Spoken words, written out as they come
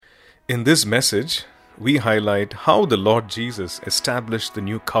In this message, we highlight how the Lord Jesus established the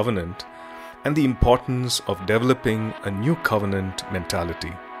new covenant and the importance of developing a new covenant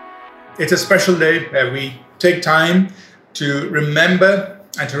mentality. It's a special day where we take time to remember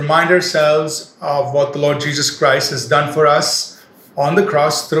and to remind ourselves of what the Lord Jesus Christ has done for us on the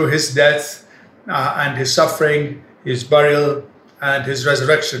cross through his death and his suffering, his burial, and his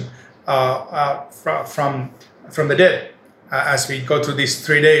resurrection from the dead as we go through these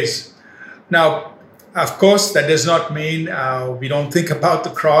 3 days. Now, of course, that does not mean we don't think about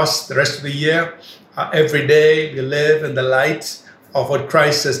the cross the rest of the year. Every day we live in the light of what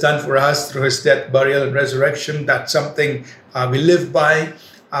Christ has done for us through his death, burial, and resurrection. That's something we live by.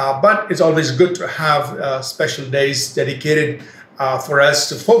 But it's always good to have special days dedicated for us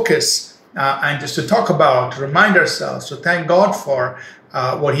to focus and just to talk about, to remind ourselves, to thank God for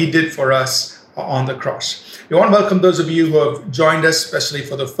what he did for us on the cross. We want to welcome those of you who have joined us, especially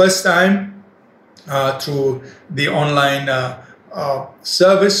for the first time, through the online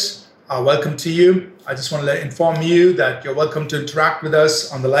service. Welcome to you. I just want to inform you that you're welcome to interact with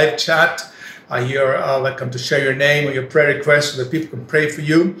us on the live chat. You're welcome to share your name or your prayer request so that people can pray for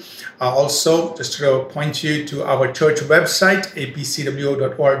you. Also, just to point you to our church website,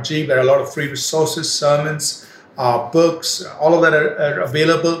 apcwo.org. There are a lot of free resources, sermons, books, all of that are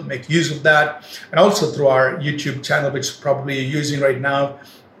available. Make use of that. And also through our YouTube channel, which probably you're using right now.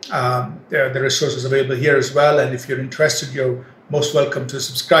 There are the resources available here as well. And if you're interested, you're most welcome to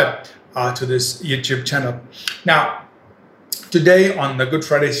subscribe to this YouTube channel. Now, today on the Good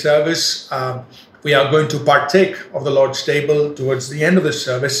Friday service, we are going to partake of the Lord's table towards the end of the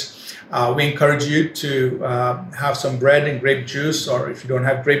service. We encourage you to have some bread and grape juice, or if you don't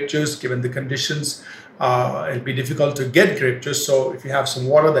have grape juice, given the conditions, it'll be difficult to get grape juice. So if you have some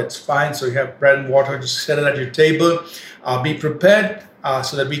water, that's fine. So you have bread and water, just set it at your table. Be prepared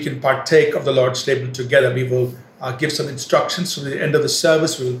so that we can partake of the Lord's table together. We will give some instructions. So at the end of the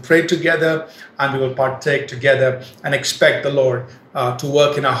service, we will pray together and we will partake together and expect the Lord to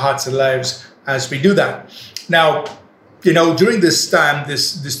work in our hearts and lives as we do that. Now, during this time,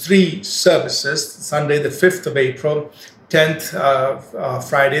 these 3 services, Sunday the 5th of April, 10th,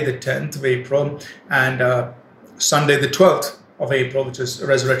 Friday the 10th of April, and Sunday the 12th of April, which is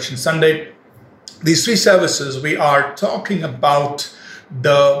Resurrection Sunday. These 3 services, we are talking about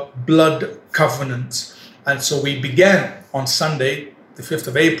the blood covenant. And so we began on Sunday, the 5th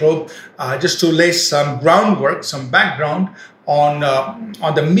of April, just to lay some groundwork, some background on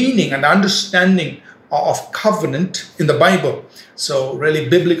the meaning and understanding of covenant in the Bible. So really,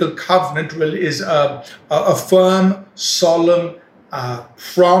 biblical covenant really is a firm, solemn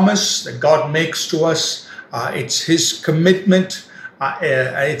promise that God makes to us. It's his commitment.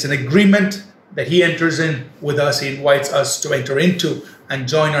 It's an agreement that he enters in with us. He invites us to enter into and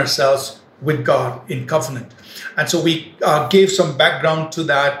join ourselves with God in covenant. And so we gave some background to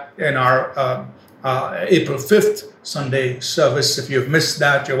that in our April 5th Sunday service. If you've missed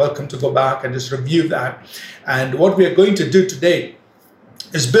that, you're welcome to go back and just review that. And what we are going to do today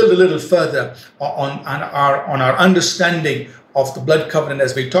is build a little further on our understanding of the blood covenant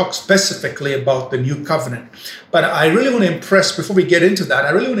as we talk specifically about the new covenant. But I really want to impress, before we get into that, I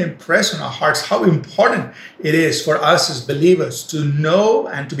really want to impress on our hearts how important it is for us as believers to know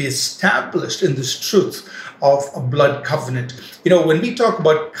and to be established in this truth of a blood covenant. When we talk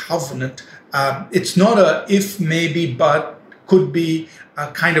about covenant, it's not a if, maybe, but, could be a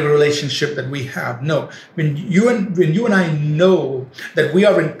kind of a relationship that we have. No, when you and I know that we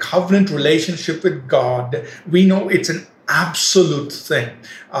are in covenant relationship with God, we know it's an absolute thing.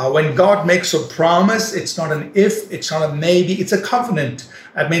 When God makes a promise, it's not an if, it's not a maybe, it's a covenant.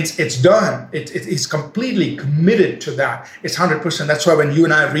 That means it's done. It's completely committed to that. It's 100%. That's why when you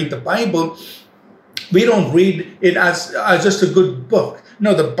and I read the Bible, we don't read it as just a good book.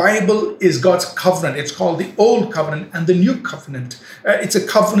 No, the Bible is God's covenant. It's called the Old Covenant and the New Covenant. It's a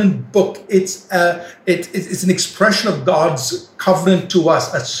covenant book. It's an expression of God's covenant to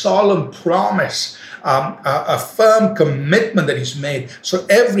us, a solemn promise, a firm commitment that he's made. So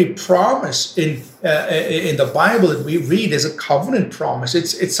every promise in the Bible that we read is a covenant promise.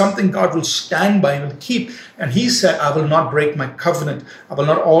 It's something God will stand by and will keep. And he said, I will not break my covenant. I will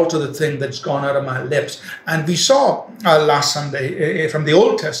not alter the thing that's gone out of my lips. And we saw last Sunday from the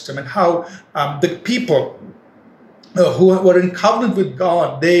Old Testament how the people who were in covenant with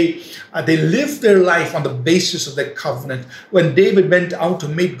God, they lived their life on the basis of that covenant. When David went out to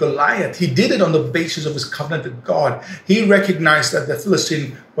meet Goliath, he did it on the basis of his covenant with God. He recognized that the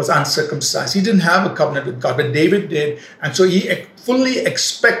Philistine was uncircumcised. He didn't have a covenant with God, but David did. And so he fully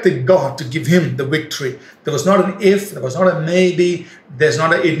expected God to give him the victory. There was not an if, there was not a maybe, there's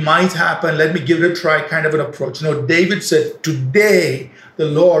not a it might happen, let me give it a try kind of an approach. No, David said, today the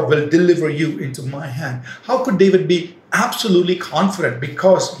Lord will deliver you into my hand. How could David be absolutely confident?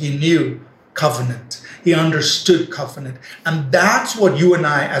 Because he knew covenant. He understood covenant. And that's what you and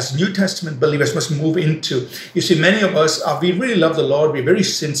I as New Testament believers must move into. You see, many of us, we really love the Lord. We're very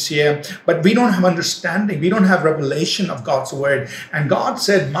sincere, but we don't have understanding. We don't have revelation of God's word. And God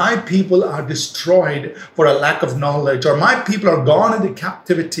said, my people are destroyed for a lack of knowledge, or my people are gone into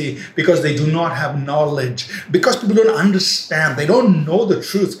captivity because they do not have knowledge, because people don't understand. They don't know the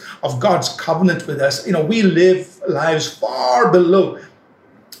truth of God's covenant with us. We live lives far below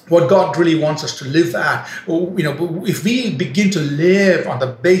what God really wants us to live at. If we begin to live on the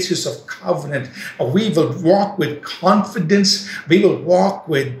basis of covenant, we will walk with confidence. We will walk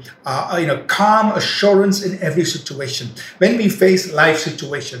with calm assurance in every situation. When we face life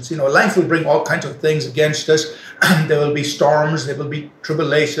situations, life will bring all kinds of things against us. There will be storms, there will be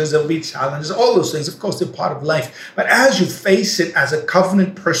tribulations, there will be challenges, all those things. Of course, they're part of life. But as you face it as a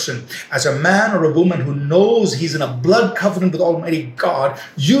covenant person, as a man or a woman who knows he's in a blood covenant with Almighty God,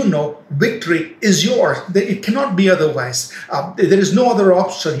 victory is yours. It cannot be otherwise. There is no other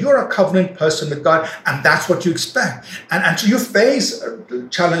option. You're a covenant person with God, and that's what you expect. And so you face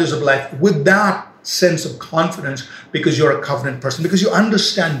challenges of life with that sense of confidence, because you're a covenant person, because you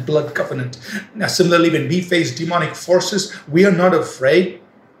understand blood covenant. Now, similarly, when we face demonic forces, we are not afraid.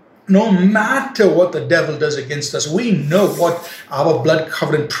 No matter what the devil does against us, we know what our blood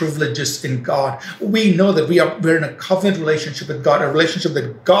covenant privilege is in God. We know that we're in a covenant relationship with God, a relationship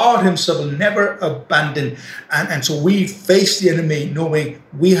that God himself will never abandon. And so we face the enemy knowing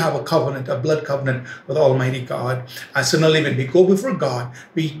we have a covenant, a blood covenant with Almighty God. And similarly, when we go before God,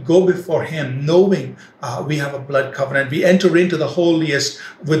 we go before him knowing we have a blood covenant. We enter into the holiest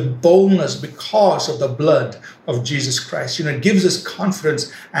with boldness because of the blood of Jesus Christ. It gives us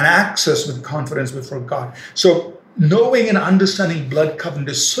confidence and access with confidence before God. So knowing and understanding blood covenant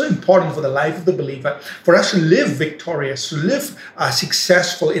is so important for the life of the believer, for us to live victorious, to live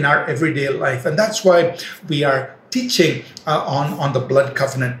successful in our everyday life. And that's why we are teaching on the blood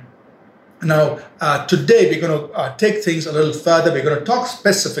covenant. Now, today we're going to take things a little further. We're going to talk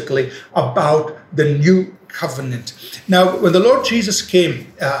specifically about the new covenant. Now, when the Lord Jesus came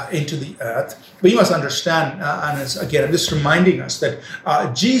into the earth, we must understand, and again, I'm just reminding us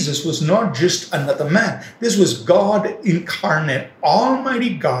that Jesus was not just another man. This was God incarnate.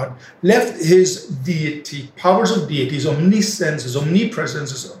 Almighty God left his deity, powers of deity, his omniscience, his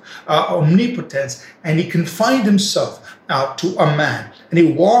omnipresence, his omnipotence, and he confined himself to a man. And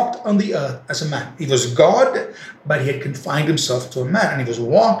he walked on the earth as a man. He was God, but he had confined himself to a man. And he was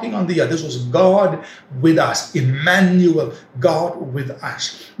walking on the earth. This was God with us. Emmanuel, God with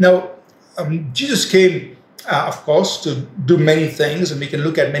us. Now, Jesus came, of course, to do many things. And we can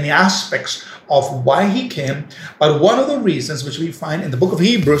look at many aspects of why he came. But one of the reasons which we find in the book of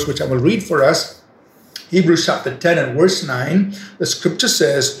Hebrews, which I will read for us, Hebrews chapter 10 and verse 9, the scripture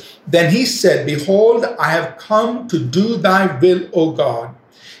says, "Then he said, Behold, I have come to do thy will, O God.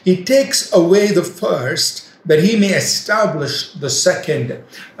 He takes away the first, that he may establish the second."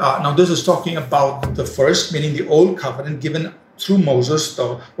 Now this is talking about the first, meaning the old covenant given through Moses,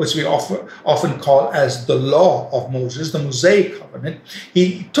 which we often call as the law of Moses, the Mosaic covenant.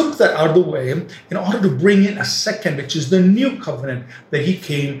 He took that out of the way in order to bring in a second, which is the new covenant that he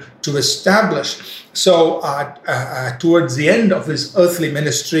came to establish. So towards the end of his earthly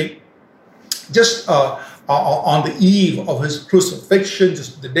ministry, just on the eve of his crucifixion,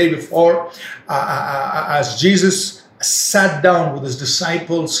 just the day before, as Jesus sat down with his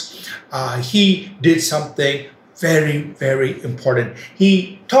disciples, he did something very, very important.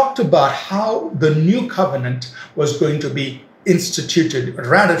 He talked about how the new covenant was going to be instituted,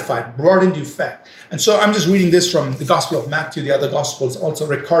 ratified, brought into effect. And so I'm just reading this from the Gospel of Matthew. The other Gospels also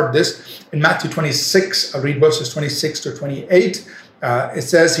record this. In Matthew 26, I read verses 26 to 28. It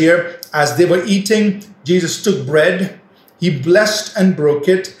says here, "As they were eating, Jesus took bread, he blessed and broke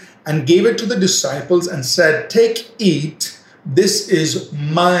it, and gave it to the disciples and said, 'Take, eat, this is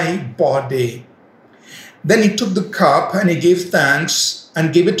my body.' Then he took the cup and he gave thanks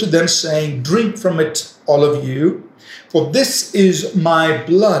and gave it to them, saying, 'Drink from it, all of you, for this is my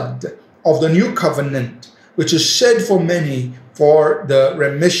blood of the new covenant, which is shed for many for the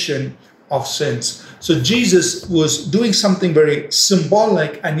remission of sins.'" So Jesus was doing something very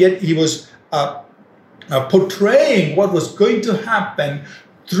symbolic, and yet he was portraying what was going to happen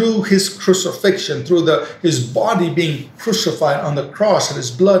through his crucifixion, through his body being crucified on the cross and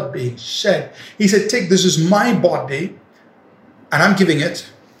his blood being shed. He said, "Take, this is my body, and I'm giving it.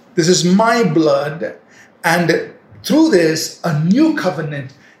 This is my blood. And through this, a new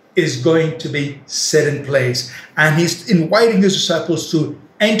covenant is going to be set in place. And he's inviting his disciples to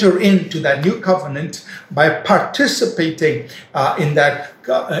enter into that new covenant by participating in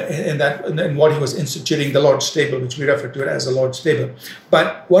what he was instituting, the Lord's table, which we refer to it as the Lord's table.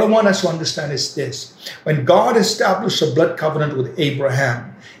 But what I want us to understand is this: when God established a blood covenant with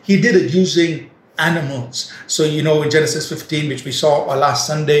Abraham, he did it using animals. So, in Genesis 15, which we saw last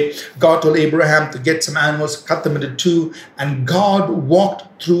Sunday, God told Abraham to get some animals, cut them into two, and God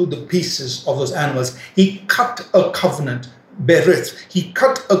walked through the pieces of those animals. He cut a covenant, Berith. He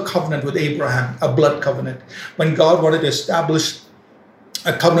cut a covenant with Abraham, a blood covenant. When God wanted to establish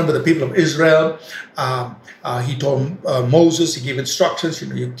a covenant with the people of Israel, he told Moses, he gave instructions,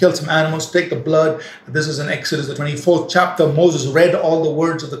 you kill some animals, take the blood. This is in Exodus, the 24th chapter. Moses read all the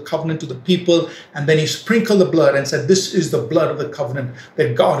words of the covenant to the people, and then he sprinkled the blood and said, this is the blood of the covenant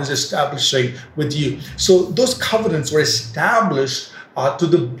that God is establishing with you. So those covenants were established to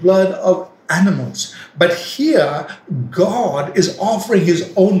the blood of animals. But here, God is offering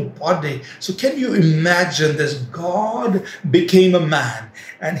his own body. So can you imagine this? God became a man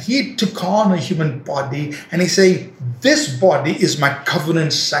and he took on a human body, and he's saying, this body is my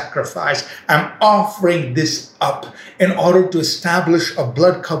covenant sacrifice. I'm offering this up in order to establish a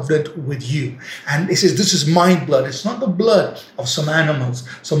blood covenant with you. And he says, this is my blood. It's not the blood of some animals,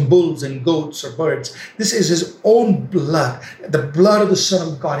 some bulls and goats or birds. This is his own blood, the blood of the Son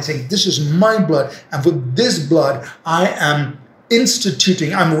of God. He's saying, this is my blood. And with this blood, I am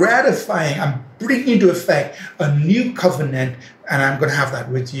instituting, I'm ratifying, I'm bringing into effect a new covenant, and I'm going to have that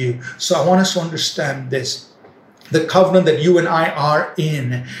with you. So I want us to understand this. The covenant that you and I are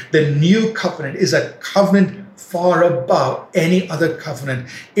in, the new covenant, is a covenant far above any other covenant.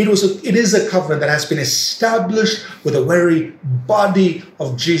 It is a covenant that has been established with the very body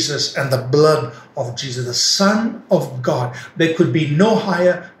of Jesus and the blood of Jesus, the Son of God. There could be no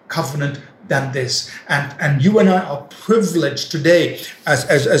higher covenant than this. And you and I are privileged today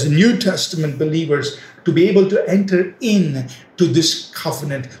as New Testament believers to be able to enter in to this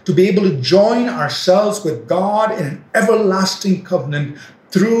covenant, to be able to join ourselves with God in an everlasting covenant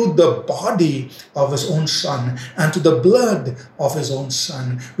through the body of his own Son and to the blood of his own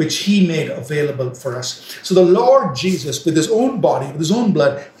Son, which he made available for us. So the Lord Jesus, with his own body, with his own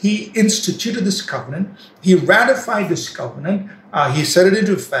blood, he instituted this covenant. He ratified this covenant. He set it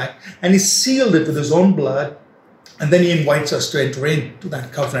into effect, and he sealed it with his own blood. And then he invites us to enter into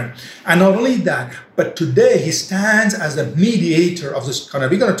that covenant. And not only that, but today he stands as the mediator of this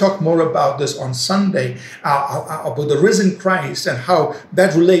covenant. We're going to talk more about this on Sunday, about the risen Christ and how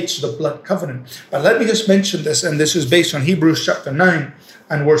that relates to the blood covenant. But let me just mention this, and this is based on Hebrews chapter 9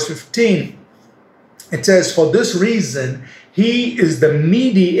 and verse 15. It says, for this reason, he is the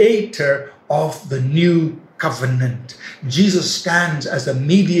mediator of the new covenant. Jesus stands as the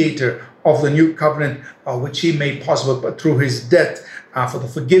mediator of the new covenant, which he made possible but through his death for the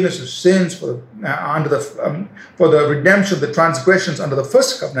forgiveness of sins, for the redemption of the transgressions under the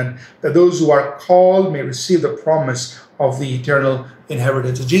first covenant, that those who are called may receive the promise of the eternal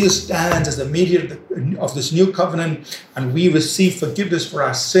inheritance. So Jesus stands as the mediator of this new covenant, and we receive forgiveness for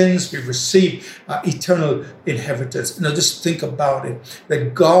our sins. We receive eternal inheritance. Just think about it,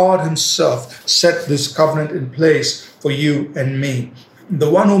 that God himself set this covenant in place for you and me. The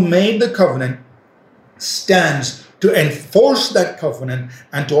one who made the covenant stands to enforce that covenant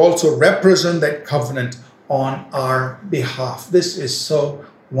and to also represent that covenant on our behalf. This is so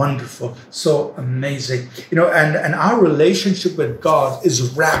wonderful, so amazing. And our relationship with God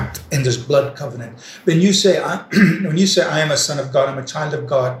is wrapped in this blood covenant. When you say I am a son of God, I'm a child of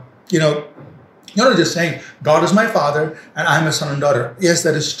God, you're not just saying, God is my father and I'm a son and daughter. Yes,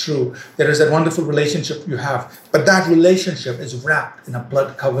 that is true. There is that wonderful relationship you have. But that relationship is wrapped in a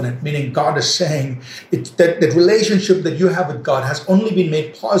blood covenant, meaning God is saying that relationship that you have with God has only been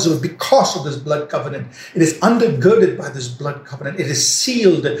made possible because of this blood covenant. It is undergirded by this blood covenant. It is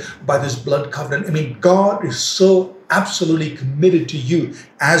sealed by this blood covenant. God is so absolutely committed to you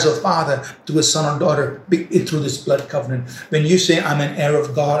as a father to a son or daughter through this blood covenant. When you say, I'm an heir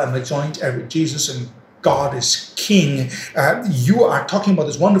of God, I'm a joint heir with Jesus, and God is king, you are talking about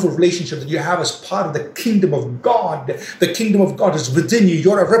this wonderful relationship that you have as part of the kingdom of God. The kingdom of God is within you.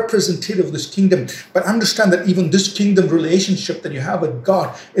 You're a representative of this kingdom. But understand that even this kingdom relationship that you have with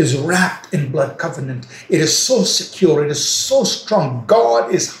God is wrapped in blood covenant. It is so secure. It is so strong.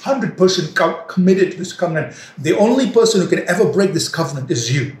 God is 100% committed to this covenant. The only person who can ever break this covenant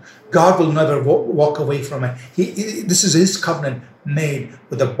is you. God will never walk away from it. This is his covenant made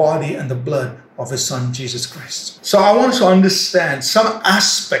with the body and the blood of his son, Jesus Christ. So I want us to understand some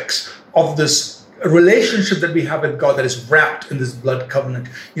aspects of this relationship that we have with God that is wrapped in this blood covenant.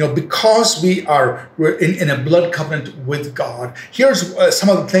 Because we're in a blood covenant with God, here's some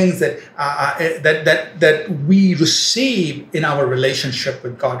of the things that we receive in our relationship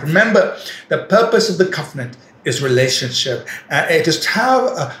with God. Remember, the purpose of the covenant is relationship. It is to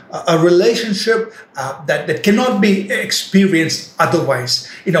have a relationship that cannot be experienced otherwise.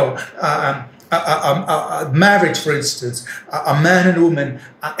 A marriage, for instance, a man and a woman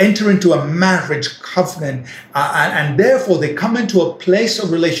enter into a marriage covenant, and therefore they come into a place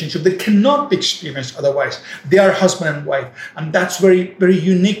of relationship that cannot be experienced otherwise. They are husband and wife, and that's very, very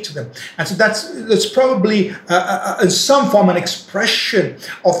unique to them. And so that's probably in some form an expression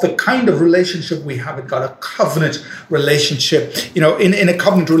of the kind of relationship we have with God, a covenant relationship. In a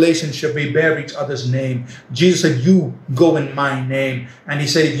covenant relationship, we bear each other's name. Jesus said, "You go in my name," and he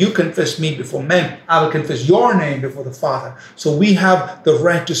said, "If you confess me before men, I will confess your name before the Father." So we have the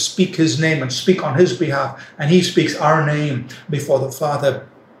right to speak his name and speak on his behalf, and he speaks our name before the Father.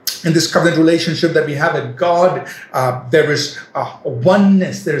 In this covenant relationship that we have with God, there is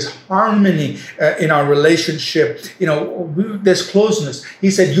oneness, there is harmony in our relationship. There's closeness.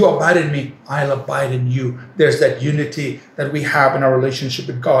 He said, "You abide in me, I'll abide in you." There's that unity that we have in our relationship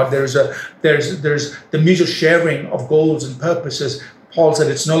with God. There's the mutual sharing of goals and purposes. Paul said,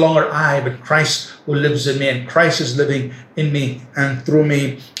 "It's no longer I, but Christ who lives in me, and Christ is living in me and through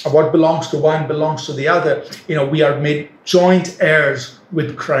me." What belongs to one belongs to the other. We are made joint heirs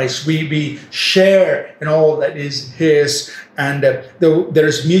with Christ. We share in all that is his, and there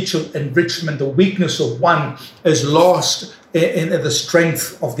is mutual enrichment. The weakness of one is lost in the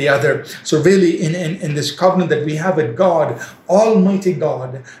strength of the other. So really, in this covenant that we have with God, Almighty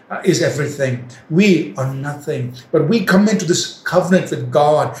God is everything. We are nothing, but we come into this covenant with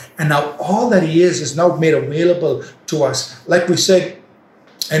God, and now all that he is now made available to us. Like we said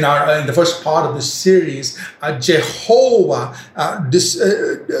in the first part of this series, Jehovah,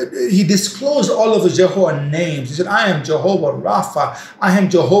 he disclosed all of the Jehovah names. He said, "I am Jehovah Rapha, I am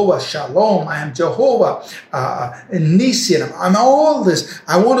Jehovah Shalom, I am Jehovah Nissi." I'm all this.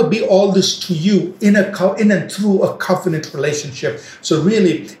 I want to be all this to you in and through a covenant relationship. So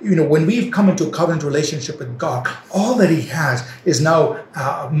really, when we've come into a covenant relationship with God, all that he has is now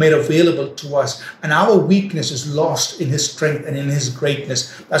made available to us, and our weakness is lost in his strength and in his greatness.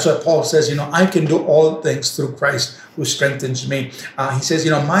 That's why Paul says, I can do all things through Christ who strengthens me. He says,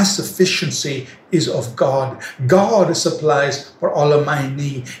 my sufficiency is of God. God supplies for all of my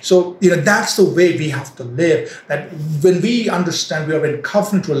need. So, that's the way we have to live. That when we understand we are in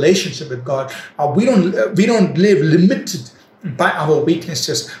covenant relationship with God, we don't live limited by our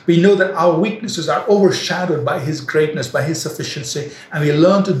weaknesses. We know that our weaknesses are overshadowed by his greatness, by his sufficiency, and we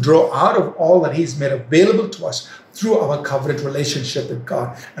learn to draw out of all that he's made available to us through our covenant relationship with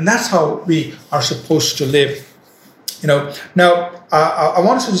God. And that's how we are supposed to live. Now I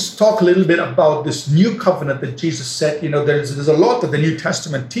want us to just talk a little bit about this new covenant that Jesus said. There's a lot that the New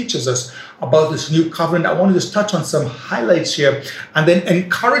Testament teaches us about this new covenant. I want to just touch on some highlights here, and then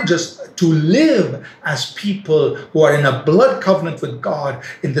encourage us to live as people who are in a blood covenant with God,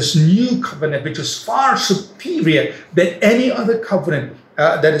 in this new covenant, which is far superior than any other covenant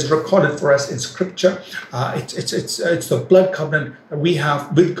that is recorded for us in Scripture. It's the blood covenant that we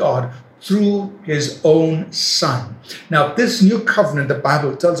have with God through his own Son. Now, this new covenant, the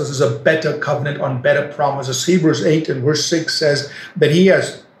Bible tells us, is a better covenant on better promises. Hebrews 8 and verse 6 says that he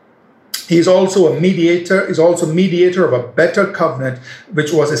is also mediator of a better covenant,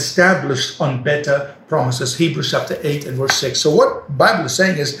 which was established on better promises. Hebrews chapter 8 and verse 6. So what the Bible is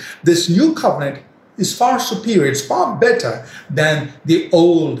saying is this new covenant is far superior. It's far better than the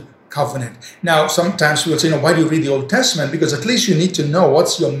old covenant. Now, sometimes we'll say, why do you read the Old Testament? Because at least you need to know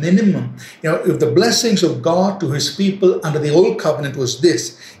what's your minimum. If the blessings of God to his people under the Old Covenant was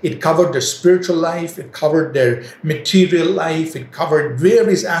this, it covered their spiritual life, it covered their material life, it covered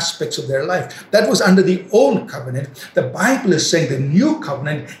various aspects of their life. That was under the Old Covenant. The Bible is saying the New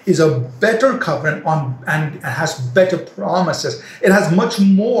Covenant is a better covenant and has better promises. It has much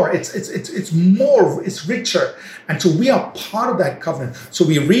more. It's more. It's richer. And so we are part of that covenant. So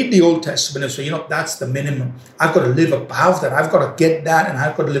we read the Old Testament and say, that's the minimum. I've got to live above that. I've got to get that, and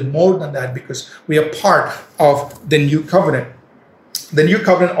I've got to live more than that because we are part of the new covenant. The new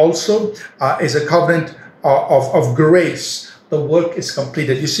covenant also is a covenant of grace. The work is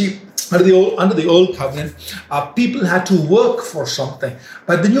completed. You see, under the old covenant, people had to work for something.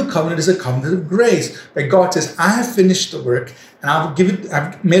 But the new covenant is a covenant of grace, where God says, I have finished the work, and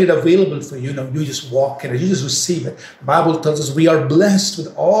I've made it available for you. You just walk in it, you just receive it. The Bible tells us we are blessed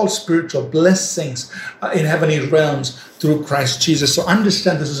with all spiritual blessings in heavenly realms through Christ Jesus. So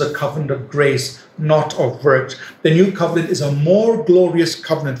understand this is a covenant of grace, not of works. The new covenant is a more glorious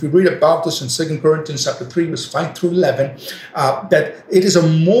covenant. We read about this in 2 Corinthians chapter 3, verse 5 through 11, that it is a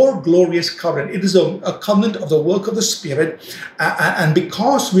more glorious covenant. It is a covenant of the work of the Spirit. And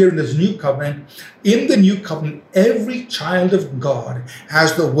because we're in this new covenant, in the new covenant, every child of God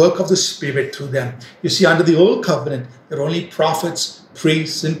has the work of the Spirit through them. You see, under the old covenant, there are only prophets,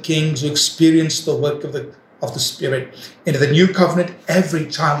 priests, and kings who experience the work of the Spirit. In the new covenant, every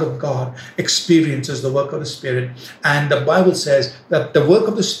child of God experiences the work of the Spirit. And the Bible says that the work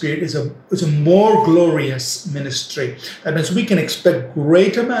of the Spirit is a more glorious ministry. That means we can expect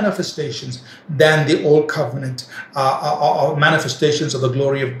greater manifestations than the old covenant, or manifestations of the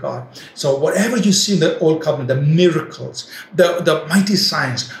glory of God. So whatever you see in the old covenant, the miracles, the mighty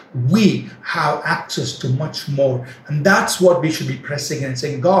signs, we have access to much more. And that's what we should be pressing in and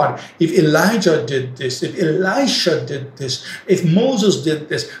saying, God, if Elijah did this, if Elisha did this, if Moses did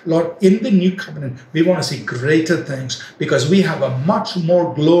this, Lord, in the new covenant, we want to see greater things because we have a much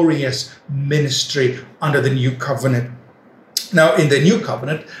more glorious ministry under the new covenant. Now, in the new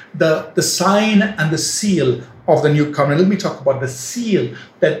covenant, the sign and the seal of the new covenant, let me talk about the seal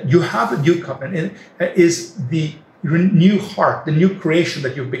that you have a new covenant is the new heart, the new creation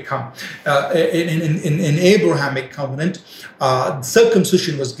that you've become. In Abrahamic covenant,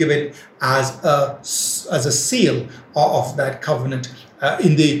 circumcision was given as a seal of that covenant.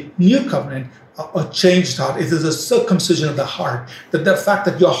 In the new covenant, a changed heart. It is a circumcision of the heart. That the fact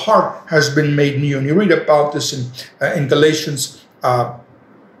that your heart has been made new. And you read about this in Galatians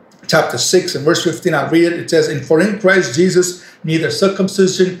chapter 6 and verse 15. I'll read it. It says, "For in Christ Jesus, neither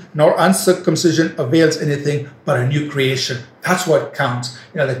circumcision nor uncircumcision avails anything but a new creation." That's what counts.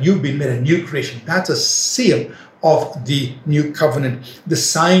 That you've been made a new creation. That's a seal of the new covenant. The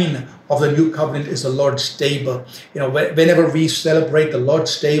sign of the new covenant is the Lord's table. Whenever we celebrate the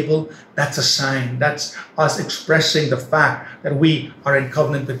Lord's table, that's a sign. That's us expressing the fact that we are in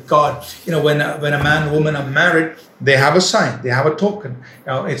covenant with God. When a man and woman are married, they have a sign. They have a token.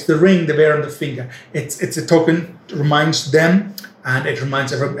 It's the ring they wear on the finger. It's a token. It reminds them, and it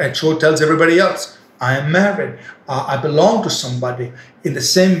tells everybody else, I am married. I belong to somebody. In the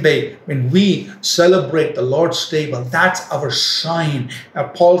same way, when we celebrate the Lord's table, that's our sign.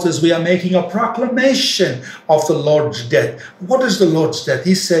 Paul says we are making a proclamation of the Lord's death. What is the Lord's death?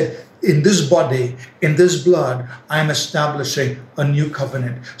 He said, in this body, in this blood, I am establishing a new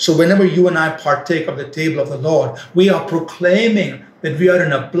covenant. So whenever you and I partake of the table of the Lord, we are proclaiming that we are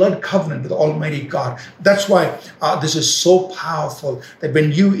in a blood covenant with Almighty God. That's why this is so powerful, that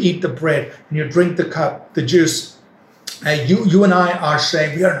when you eat the bread and you drink the cup, the juice, you and I are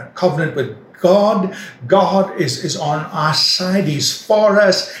saying we are in a covenant with God. God is on our side. He's for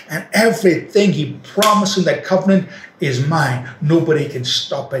us, and everything He promised in that covenant is mine. Nobody can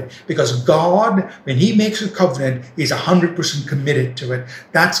stop it, because God, when He makes a covenant, He's 100% committed to it.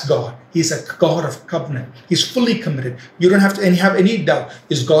 That's God. He's a God of covenant. He's fully committed. You don't have to have any doubt.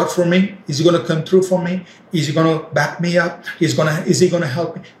 Is God for me? Is He going to come through for me? Is He going to back me up? Is He going to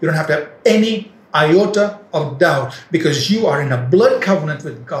help me? You don't have to have any iota of doubt, because you are in a blood covenant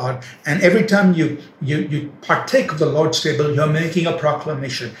with God. And every time you partake of the Lord's table, you're making a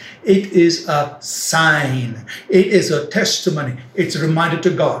proclamation. It is a sign. It is a testimony. It's a reminder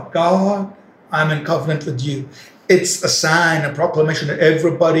to God. God, I'm in covenant with you. It's a sign, a proclamation to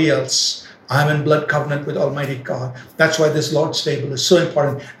everybody else. I'm in blood covenant with Almighty God. That's why this Lord's table is so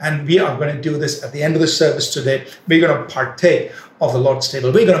important. And we are going to do this at the end of the service today. We're going to partake of the Lord's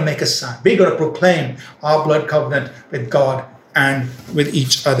table. We're going to make a sign. We're going to proclaim our blood covenant with God and with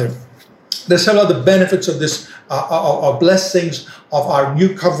each other. There's several other benefits of this, our blessings of our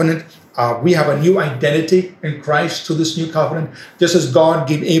new covenant. We have a new identity in Christ through this new covenant. Just as God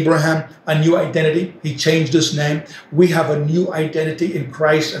gave Abraham a new identity, He changed his name. We have a new identity in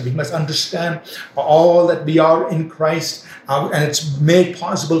Christ, and we must understand all that we are in Christ, and it's made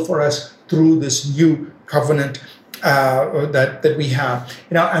possible for us through this new covenant that we have.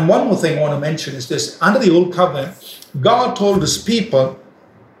 And one more thing I want to mention is this: under the old covenant, God told His people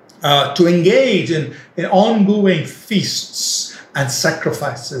to engage in ongoing feasts and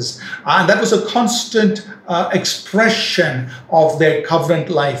sacrifices. And that was a constant expression of their covenant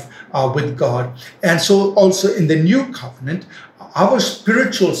life with God. And so also in the new covenant, our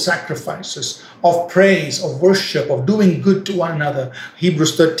spiritual sacrifices of praise, of worship, of doing good to one another.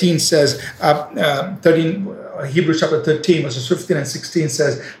 Hebrews 13 says, Hebrews chapter 13, verses 15 and 16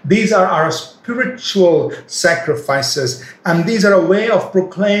 says, these are our spiritual sacrifices, and these are a way of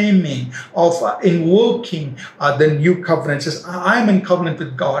proclaiming, of invoking the new covenant. It says, I'm in covenant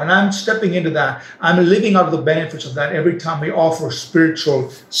with God, and I'm stepping into that. I'm living out of the benefits of that every time we offer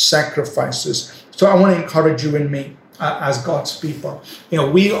spiritual sacrifices. So I want to encourage you and me as God's people.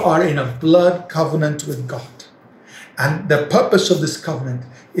 We are in a blood covenant with God. And the purpose of this covenant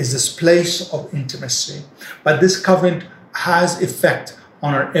is this place of intimacy. But this covenant has effect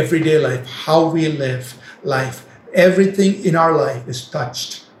on our everyday life, how we live life. Everything in our life is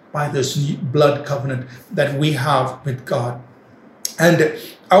touched by this new blood covenant that we have with God. And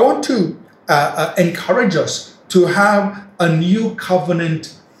I want to encourage us to have a new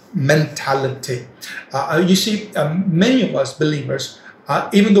covenant mentality. You see, many of us believers,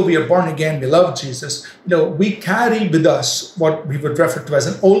 even though we are born again, we love Jesus, we carry with us what we would refer to as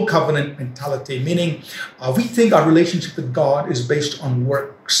an old covenant mentality, meaning we think our relationship with God is based on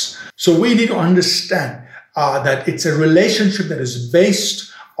works. So we need to understand that it's a relationship that is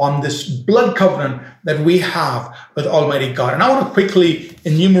based on this blood covenant that we have with Almighty God. And I want to quickly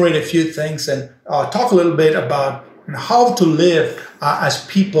enumerate a few things and talk a little bit about how to live as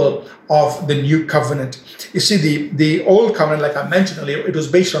people of the new covenant. You see, the old covenant, like I mentioned earlier, it was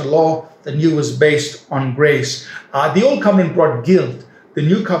based on law. The new was based on grace. The old covenant brought guilt. The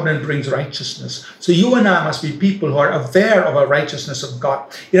new covenant brings righteousness. So you and I must be people who are aware of our righteousness of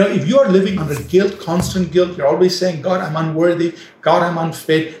God. If you are living under guilt, constant guilt, you're always saying, God, I'm unworthy. God, I'm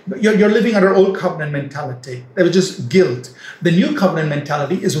unfit. You're living under old covenant mentality. That was just guilt. The new covenant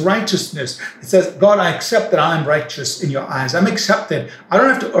mentality is righteousness. It says, God, I accept that I'm righteous in your eyes. I'm accepted. I don't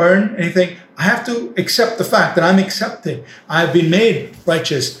have to earn anything. I have to accept the fact that I'm accepted. I've been made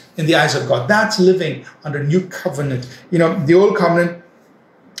righteous in the eyes of God. That's living under new covenant. The old covenant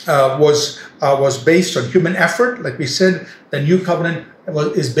was based on human effort. Like we said, the new covenant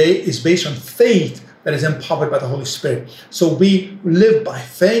is based on faith that is empowered by the Holy Spirit. So we live by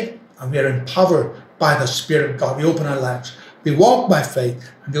faith and we are empowered by the Spirit of God. We open our lives. We walk by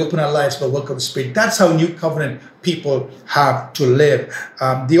faith and we open our lives by the work of the Spirit. That's how new covenant people have to live.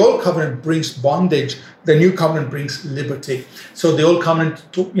 The old covenant brings bondage. The new covenant brings liberty. So the old covenant,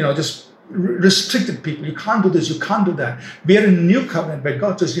 just restricted people. You can't do this, you can't do that. We are in a new covenant where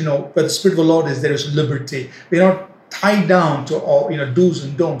God says, where the Spirit of the Lord is, there is liberty. We're not tied down to all, do's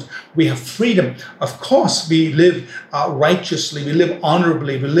and don'ts. We have freedom. Of course, we live righteously, we live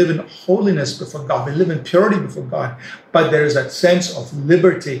honorably, we live in holiness before God, we live in purity before God. But there is that sense of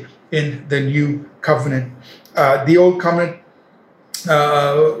liberty in the new covenant. The old covenant,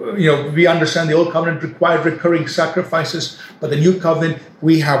 we understand the old covenant required recurring sacrifices, but the new covenant,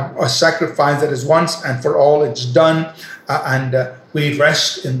 we have a sacrifice that is once and for all. It's done, and we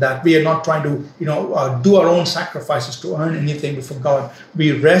rest in that. We are not trying to, do our own sacrifices to earn anything before God.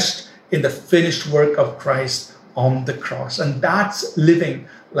 We rest in the finished work of Christ on the cross, and that's living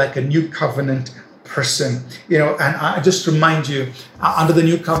like a new covenant person. And I just remind you, under the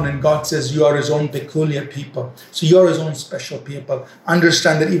new covenant, God says you are his own peculiar people. So you're his own special people.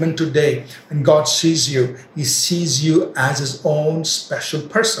 Understand that even today, when God sees you, he sees you as his own special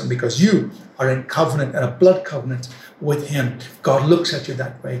person, because you are in covenant and a blood covenant with him. God looks at you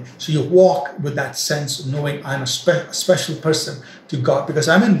that way. So you walk with that sense of knowing I'm a special person to God, because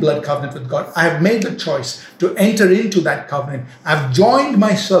I'm in blood covenant with God. I have made the choice to enter into that covenant. I've joined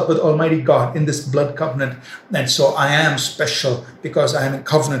myself with Almighty God in this blood covenant. And so I am special because I am in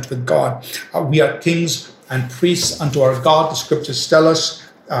covenant with God. We are kings and priests unto our God, the scriptures tell us.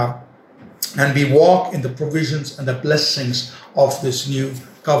 And we walk in the provisions and the blessings of this new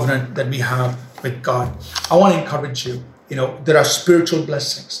covenant that we have with God. I want to encourage you. There are spiritual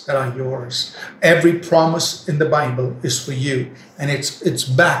blessings that are yours. Every promise in the Bible is for you, and it's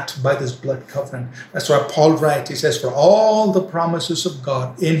backed by this blood covenant. That's why Paul writes, he says, for all the promises of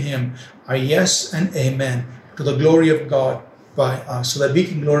God in him are yes and amen, to the glory of God by us, so that we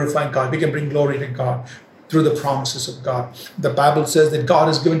can glorify God. We can bring glory to God through the promises of God. The Bible says that God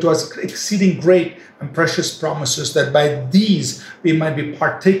has given to us exceeding great and precious promises, that by these we might be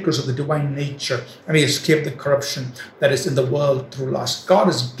partakers of the divine nature and we escape the corruption that is in the world through lust. God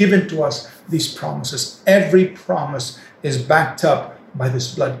has given to us these promises. Every promise is backed up by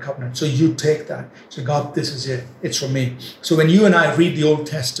this blood covenant. So you take that. So God, this is it. It's for me. So when you and I read the Old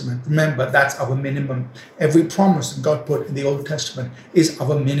Testament, remember that's our minimum. Every promise that God put in the Old Testament is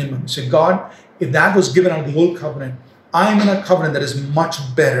our minimum. So God, if that was given under the Old Covenant, I'm in a covenant that is much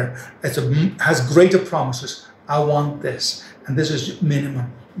better, has greater promises. I want this. And this is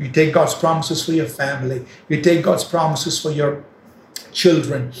minimum. You take God's promises for your family. You take God's promises for your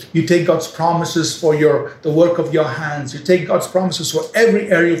children. You take God's promises for the work of your hands. You take God's promises for every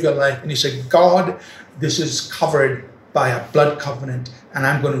area of your life. And you say, God, this is covered by a blood covenant, and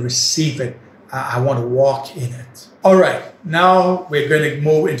I'm going to receive it. I want to walk in it. All right, now we're going to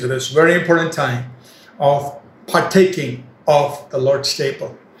move into this very important time of partaking of the Lord's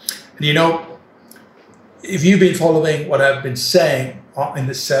table. And you know, if you've been following what I've been saying in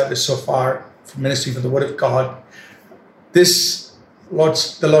this service so far, from Ministry for the Word of God, the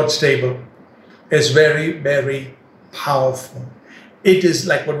Lord's table is very, very powerful. It is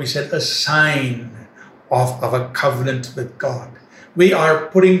like what we said, a sign of a covenant with God. We are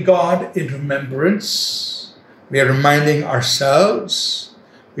putting God in remembrance. We are reminding ourselves.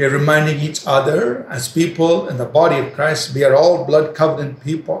 We are reminding each other as people in the body of Christ. We are all blood covenant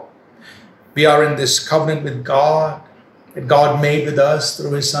people. We are in this covenant with God that God made with us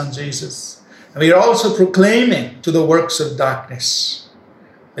through His Son Jesus. And we are also proclaiming to the works of darkness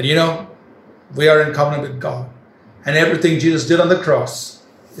that, you know, we are in covenant with God. And everything Jesus did on the cross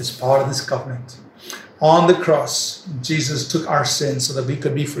is part of this covenant. On the cross, Jesus took our sins so that we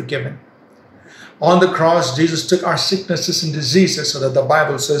could be forgiven. On the cross, Jesus took our sicknesses and diseases so that the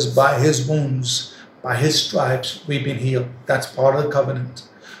Bible says by His wounds, by His stripes, we've been healed. That's part of the covenant.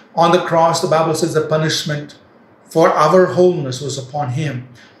 On the cross, the Bible says the punishment for our wholeness was upon Him,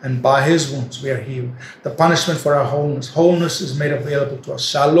 and by His wounds we are healed. The punishment for our wholeness is made available to us.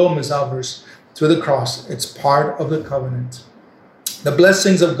 Shalom is ours through the cross. It's part of the covenant. The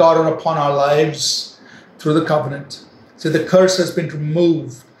blessings of God are upon our lives through the covenant. So the curse has been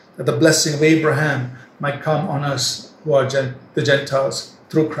removed, that the blessing of Abraham might come on us who are the Gentiles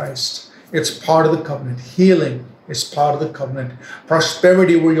through Christ. It's part of the covenant. Healing is part of the covenant.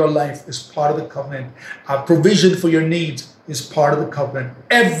 Prosperity over your life is part of the covenant. Provision for your needs is part of the covenant.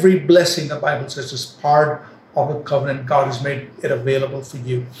 Every blessing, the Bible says, is part of the covenant. God has made it available for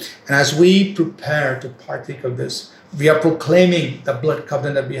you. And as we prepare to partake of this, we are proclaiming the blood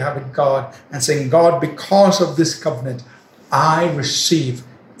covenant that we have with God and saying, God, because of this covenant, I receive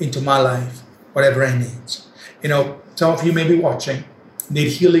into my life whatever I need. You know, some of you may be watching,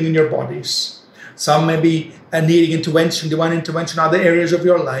 need healing in your bodies. Some may be needing intervention, divine intervention in other areas of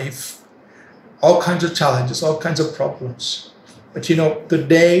your life. All kinds of challenges, all kinds of problems. But you know,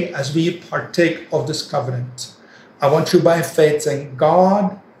 today as we partake of this covenant, I want you by faith saying,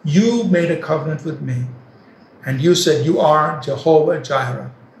 God, you made a covenant with me. And you said you are Jehovah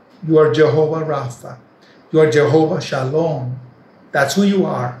Jireh. You are Jehovah Rapha. You are Jehovah Shalom. That's who you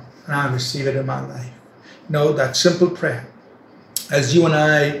are. And I receive it in my life. You know, that simple prayer, as you and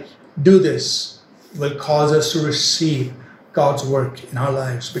I do this, will cause us to receive God's work in our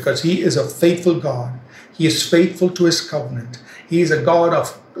lives, because He is a faithful God. He is faithful to His covenant. He is a God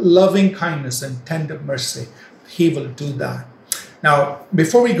of loving kindness and tender mercy. He will do that. Now,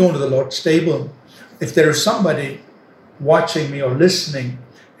 before we go into the Lord's table, if there is somebody watching me or listening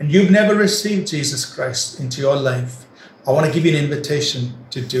and you've never received Jesus Christ into your life, I want to give you an invitation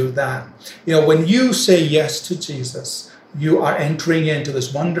to do that. You know, when you say yes to Jesus, you are entering into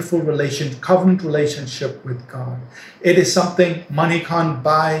this wonderful covenant relationship with God. It is something money can't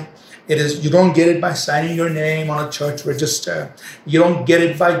buy. You don't get it by signing your name on a church register. You don't get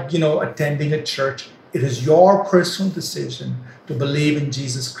it by, attending a church. It is your personal decision to believe in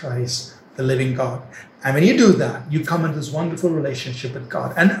Jesus Christ, the living God. And when you do that, you come into this wonderful relationship with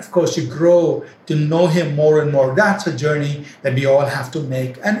God. And of course, you grow to know Him more and more. That's a journey that we all have to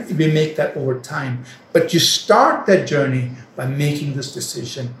make. And we make that over time. But you start that journey by making this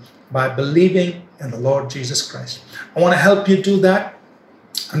decision, by believing in the Lord Jesus Christ. I want to help you do that.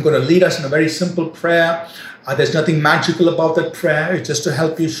 I'm going to lead us in a very simple prayer. There's nothing magical about that prayer. It's just to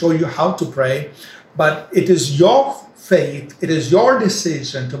help you, show you how to pray. But it is your faith, it is your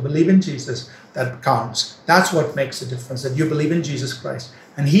decision to believe in Jesus that counts. That's what makes the difference, that you believe in Jesus Christ.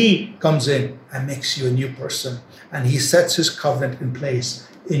 And He comes in and makes you a new person. And He sets His covenant in place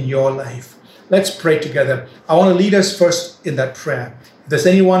in your life. Let's pray together. I want to lead us first in that prayer. If there's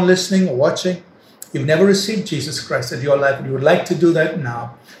anyone listening or watching, you've never received Jesus Christ in your life and you would like to do that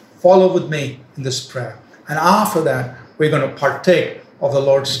now, follow with me in this prayer. And after that, we're going to partake of the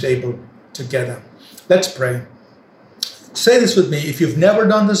Lord's table together. Let's pray. Say this with me if you've never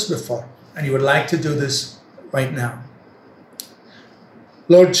done this before and you would like to do this right now.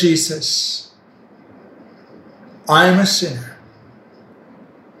 Lord Jesus, I am a sinner.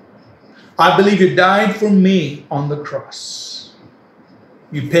 I believe you died for me on the cross.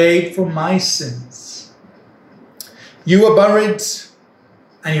 You paid for my sins. You were buried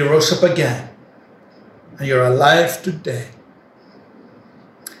and you rose up again. And you're alive today.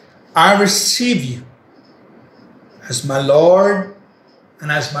 I receive you as my Lord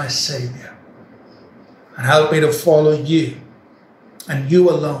and as my Savior. And help me to follow you and you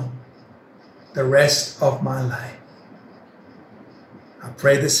alone the rest of my life. I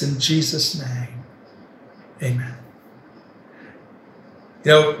pray this in Jesus' name. Amen.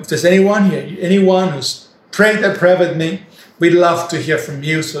 You know, if there's anyone here, anyone who's prayed that prayer with me, we'd love to hear from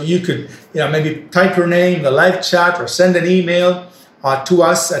you. So you could, maybe type your name in the live chat or send an email to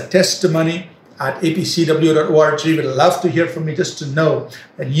us at testimony@apcw.org. We'd love to hear from you, just to know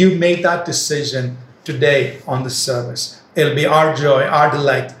that you made that decision today on the service. It'll be our joy, our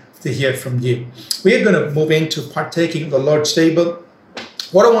delight to hear from you. We're going to move into partaking of the Lord's table.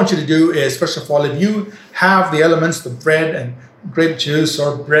 What I want you to do is, first of all, if you have the elements, the bread and grape juice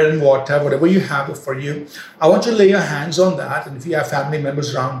or bread and water, whatever you have it for you, I want you to lay your hands on that. And if you have family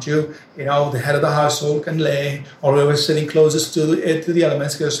members around you, the head of the household can lay, or whoever's sitting closest to the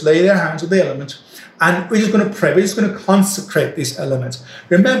elements, just lay their hands on the elements. And we're just going to pray. We're just going to consecrate these elements.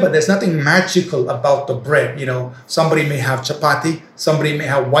 Remember, there's nothing magical about the bread. Somebody may have chapati, somebody may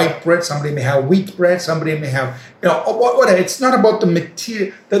have white bread, somebody may have wheat bread, somebody may have, whatever. It's not about the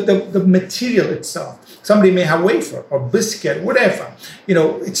material, the material itself. Somebody may have wafer or biscuit, whatever.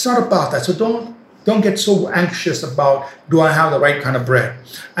 It's not about that. So don't get so anxious about, do I have the right kind of bread?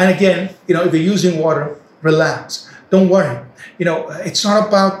 And again, if you're using water, relax. Don't worry. It's not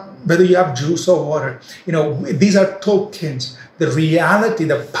about whether you have juice or water. These are tokens. The reality,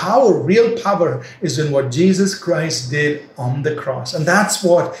 the power, real power is in what Jesus Christ did on the cross. And that's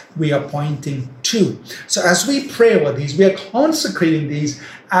what we are pointing to. So as we pray over these, we are consecrating these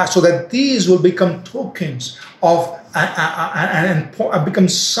so that these will become tokens of and become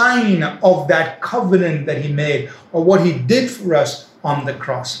sign of that covenant that he made, or what he did for us on the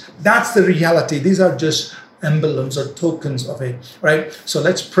cross. That's the reality. These are just emblems or tokens of it, right? So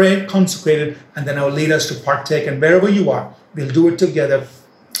let's pray, consecrate it, and then I'll lead us to partake. And wherever you are, we'll do it together.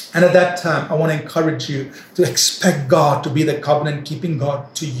 And at that time, I want to encourage you to expect God to be the covenant-keeping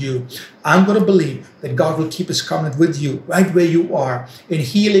God to you. I'm going to believe that God will keep his covenant with you right where you are, in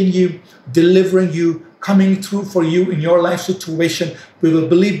healing you, delivering you, coming through for you in your life situation. We will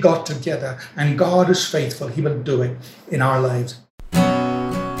believe God together, and God is faithful. He will do it in our lives.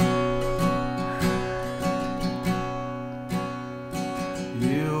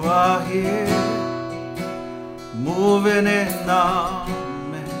 You are here, moving in our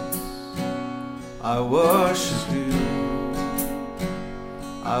midst. I worship you,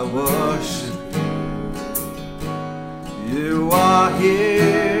 I worship you. You are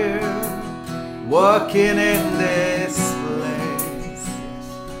here, working in this place.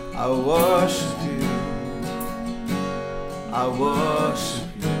 I worship you, I worship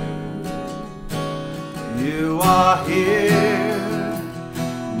you. You are here,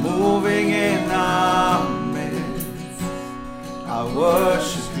 moving in our midst. I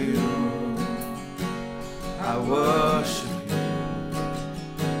worship you, I worship you.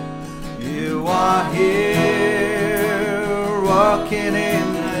 You are here, working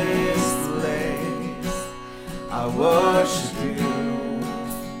in this place. I worship you,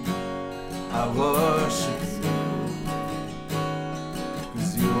 I worship you.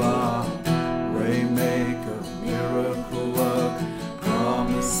 'Cause you are Waymaker, miracle worker,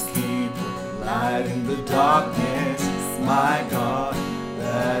 promise keeper, light in the darkness. My God,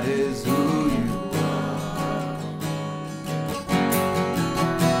 that is who you are.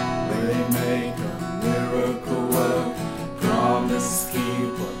 Waymaker, miracle worker, promise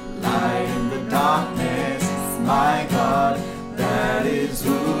keeper, light in the darkness. My God, that is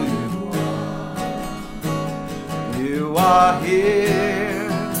who you are. You are here,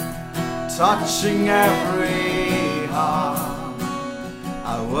 touching every heart.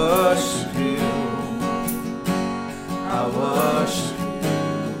 I worship you, I worship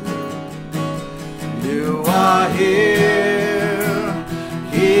you. You are here,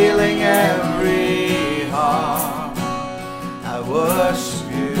 healing every heart. I worship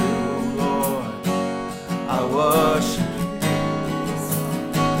you, Lord, I worship you.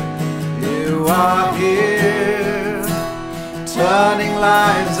 You are here, turning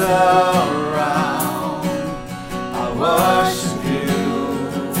lives around. I worship you,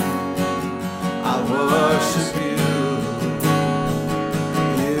 I worship you.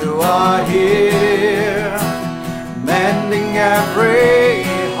 You are here, mending every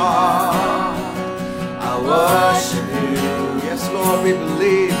heart. I worship you. Yes, Lord, we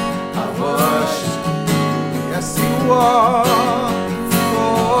believe. I worship you. Yes, you are,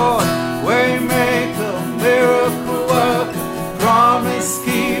 Lord. Waymaker, miracle worker, promise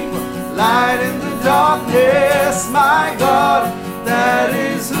keeper, light in the darkness. My God, that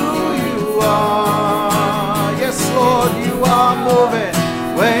is who you are. Yes, Lord, you are moving.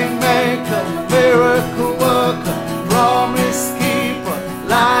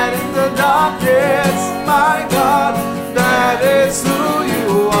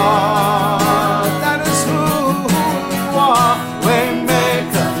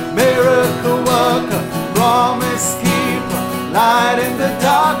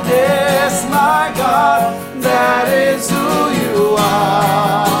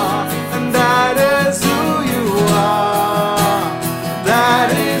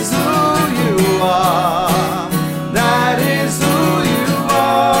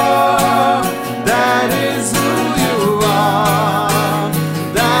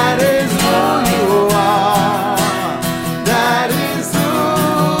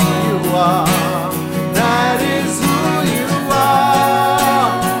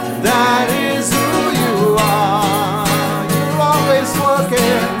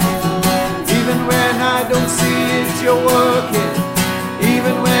 working. Even when I don't see it, you're working.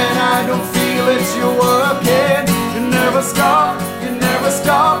 Even when I don't feel it, you're working. You never stop working. You never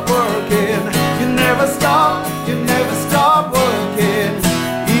stop working.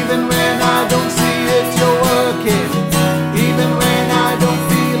 Even when I don't see it, you're working. Even when I don't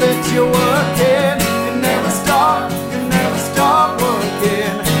feel it, you're working. You never stop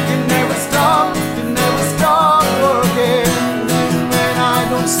working. You never stop working. Even when I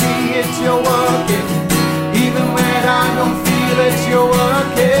don't see it, you're working. Even when I don't feel it, you're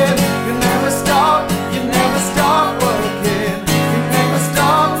working. You never stop working. You never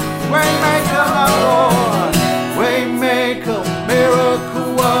stop. Waymaker, my Lord. Waymaker,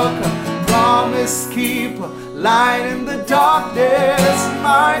 miracle worker, promise keeper, light in the darkness,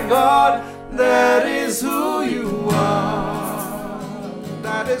 my God. That is who you are.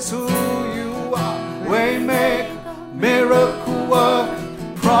 That is who you are. Waymaker, miracle worker,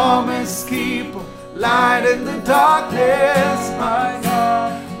 promise keeper, light in the darkness, my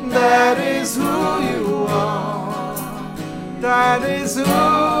God. That is who you are. That is who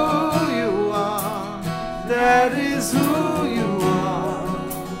you are. That is who you are.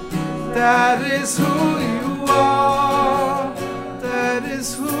 That is who you are. That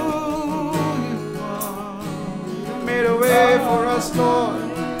is who you are. You made a way for us, Lord.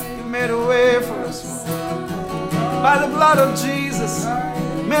 You made a way for us, Lord. By the blood of Jesus,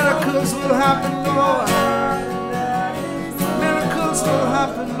 miracles will happen, Lord. Miracles will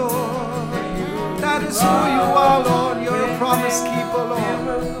happen, Lord. That is who you are, Lord. You're a promise keeper, Lord.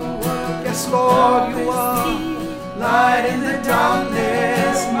 Yes, Lord, you are. Light in the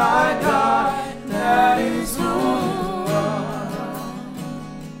darkness, my God. That is who you are.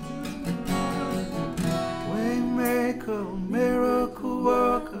 Waymaker, miracle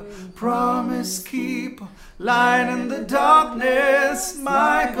worker, promise keeper, light in the darkness,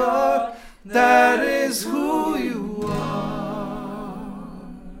 my God. That is who you are.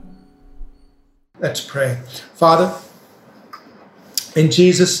 Let's pray. Father, in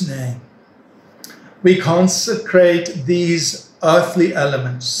Jesus' name, we consecrate these earthly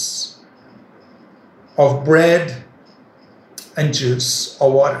elements of bread and juice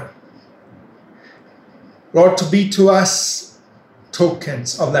or water, Lord, to be to us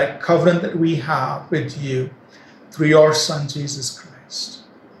tokens of that covenant that we have with you through your Son, Jesus Christ.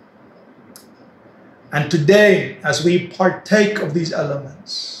 And today, as we partake of these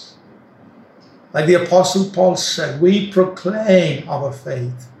elements, like the Apostle Paul said, we proclaim our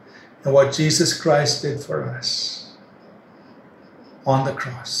faith in what Jesus Christ did for us on the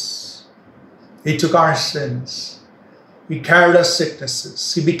cross. He took our sins. He carried our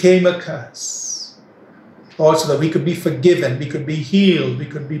sicknesses. He became a curse, Lord, so that we could be forgiven, we could be healed, we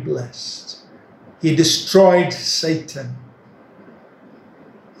could be blessed. He destroyed Satan.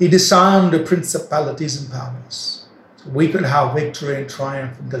 He disarmed the principalities and powers, so we could have victory and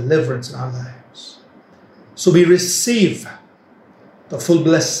triumph and deliverance in our lives. So we receive the full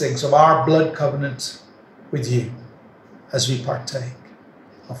blessings of our blood covenant with you as we partake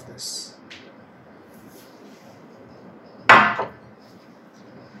of this.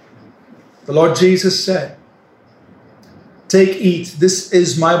 The Lord Jesus said, "Take, eat, this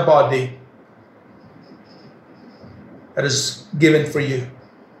is my body that is given for you.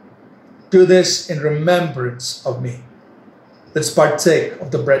 Do this in remembrance of me." Let's partake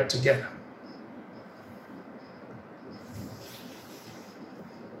of the bread together.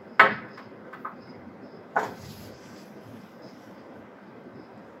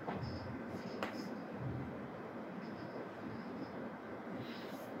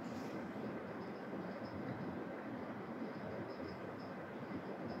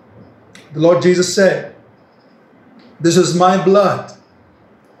 The Lord Jesus said, "This is my blood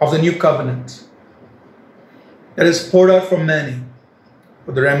of the new covenant that is poured out for many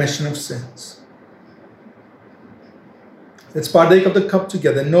for the remission of sins." Let's partake of the cup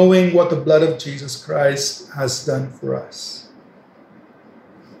together, knowing what the blood of Jesus Christ has done for us.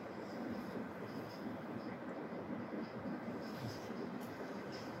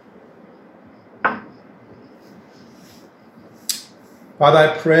 Father, I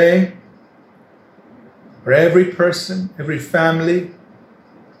pray for every person, every family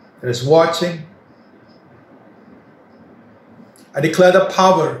that is watching. I declare the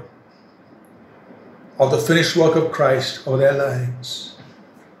power of the finished work of Christ over their lives.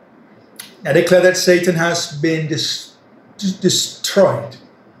 I declare that Satan has been destroyed,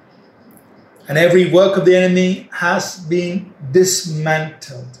 and every work of the enemy has been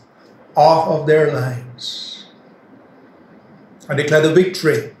dismantled off of their lives. I declare the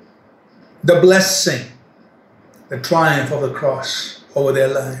victory, the blessing, the triumph of the cross over their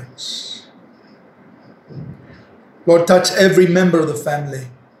lives. Lord, touch every member of the family.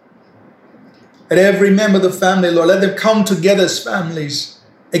 Let every member of the family, Lord, let them come together as families,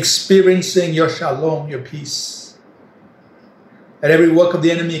 experiencing your shalom, your peace. Let every work of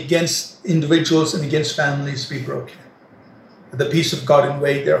the enemy against individuals and against families be broken. Let the peace of God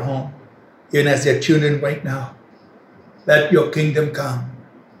invade their home, even as they're tuned in right now. Let your kingdom come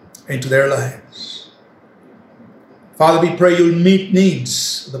into their lives. Father, we pray you'll meet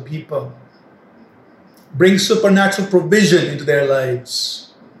needs of the people. Bring supernatural provision into their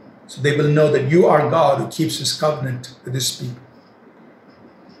lives, so they will know that you are God who keeps his covenant with his people.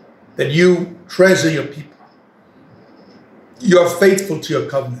 That you treasure your people. You are faithful to your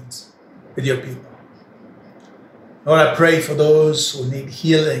covenant with your people. Lord, I pray for those who need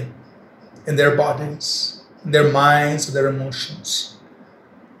healing in their bodies, in their minds, in their emotions.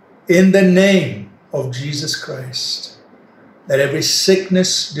 In the name of Jesus Christ, let every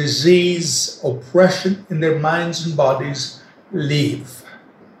sickness, disease, oppression in their minds and bodies leave.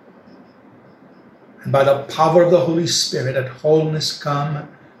 And by the power of the Holy Spirit, let wholeness come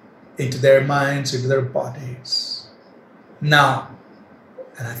into their minds, into their bodies. Now,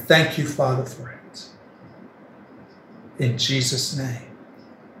 and I thank you, Father, for it. In Jesus' name,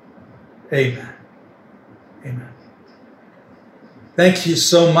 amen. Amen. Thank you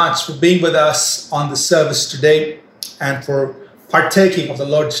so much for being with us on the service today and for partaking of the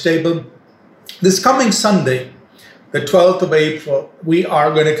Lord's table. This coming Sunday, the 12th of April, we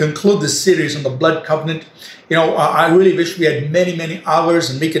are going to conclude this series on the blood covenant. I really wish we had many hours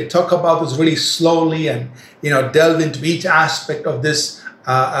and we could talk about this really slowly and, delve into each aspect of this,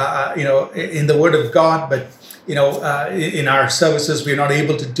 in the Word of God. But, in our services, we're not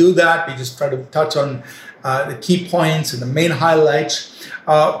able to do that. We just try to touch on the key points and the main highlights.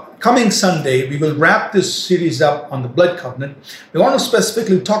 Coming Sunday, we will wrap this series up on the blood covenant. We want to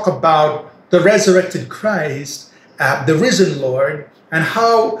specifically talk about the resurrected Christ, the risen Lord, and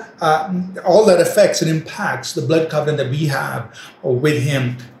how all that affects and impacts the blood covenant that we have with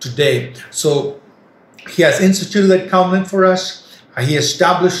him today. So he has instituted that covenant for us. He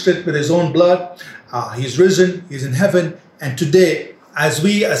established it with his own blood. He's risen, he's in heaven. And today, as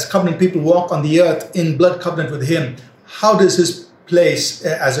we as covenant people walk on the earth in blood covenant with him, how does his place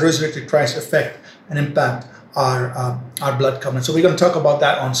as a resurrected Christ affect and impact our blood covenant? So we're going to talk about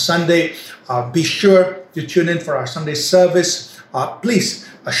that on Sunday. Be sure to tune in for our Sunday service. Please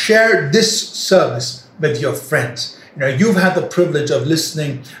share this service with your friends. You've had the privilege of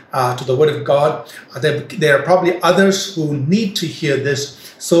listening to the Word of God. There are probably others who need to hear this.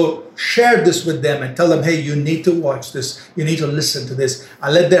 So share this with them and tell them, hey, you need to watch this. You need to listen to this.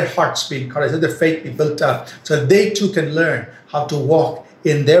 And let their hearts be encouraged. Let their faith be built up so they too can learn how to walk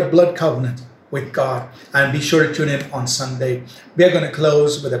in their blood covenant with God. And be sure to tune in on Sunday. We are going to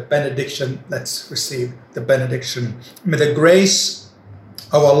close with a benediction. Let's receive the benediction. May the grace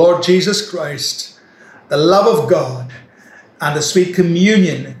of our Lord Jesus Christ, the love of God, and the sweet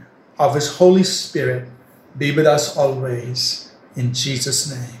communion of his Holy Spirit be with us always. In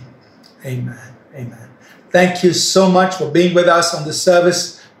Jesus' name, amen. Amen. Thank you so much for being with us on the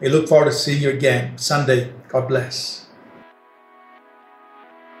service. We look forward to seeing you again Sunday. God bless.